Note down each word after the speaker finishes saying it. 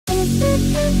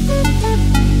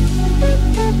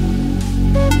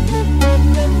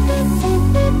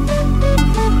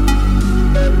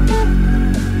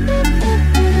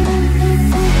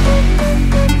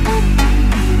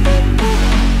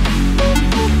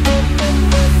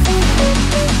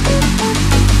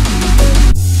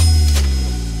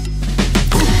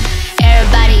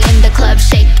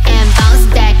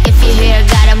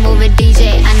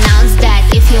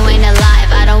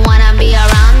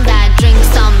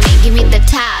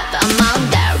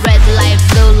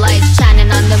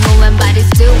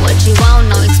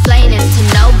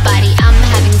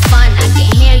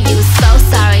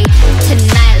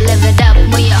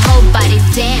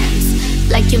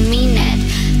You mean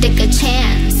it, take a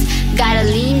chance, gotta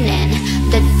lean in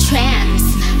the trance.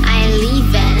 I ain't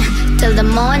leaving till the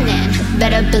morning,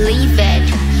 better believe it.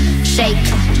 Shake,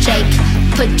 shake,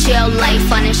 put your life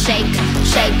on a shake,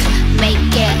 shake, make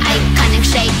it iconic.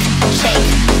 Shake, shake,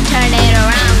 turn it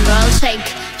around, girl. Shake,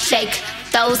 shake,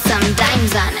 throw some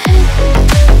dimes on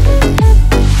it.